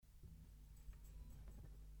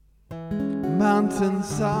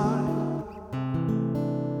mountainside.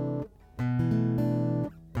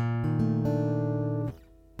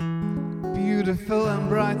 Beautiful and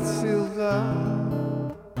bright silver,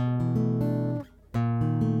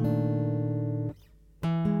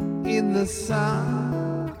 in the sun.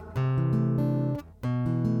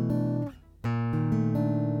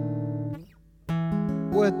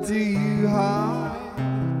 What do you hide?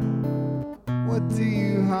 What do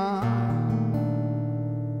you hide?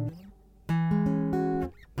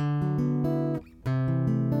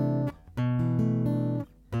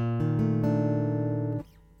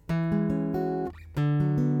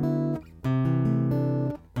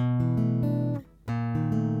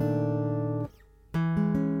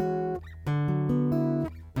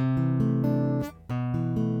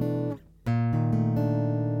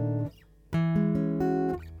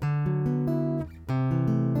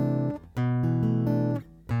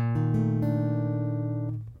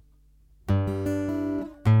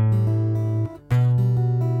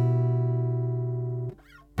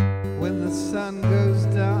 When the sun goes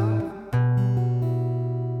down,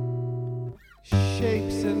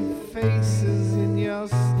 shapes and faces in your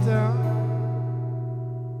stone,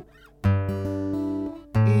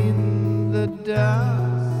 in the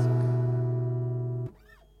dusk,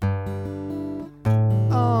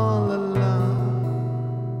 all alone.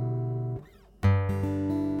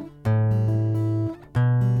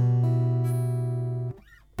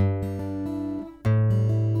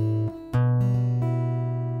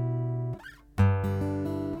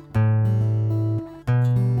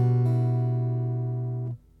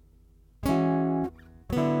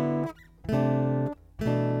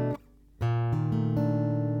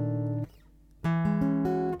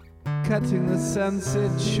 Cutting the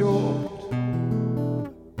sunset short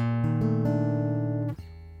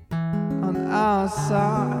on our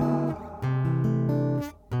side,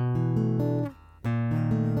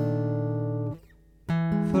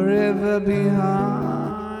 forever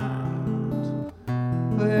behind,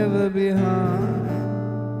 forever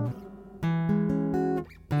behind,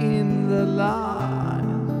 in the light,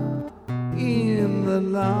 in the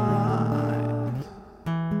light.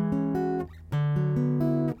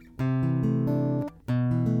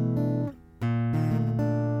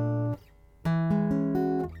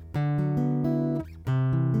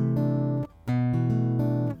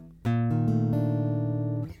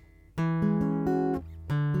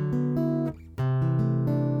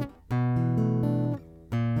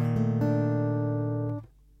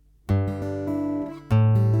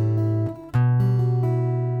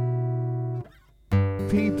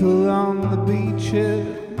 People on the beaches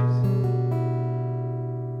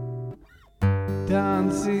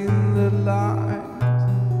dance in the light.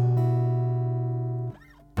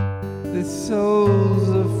 They're so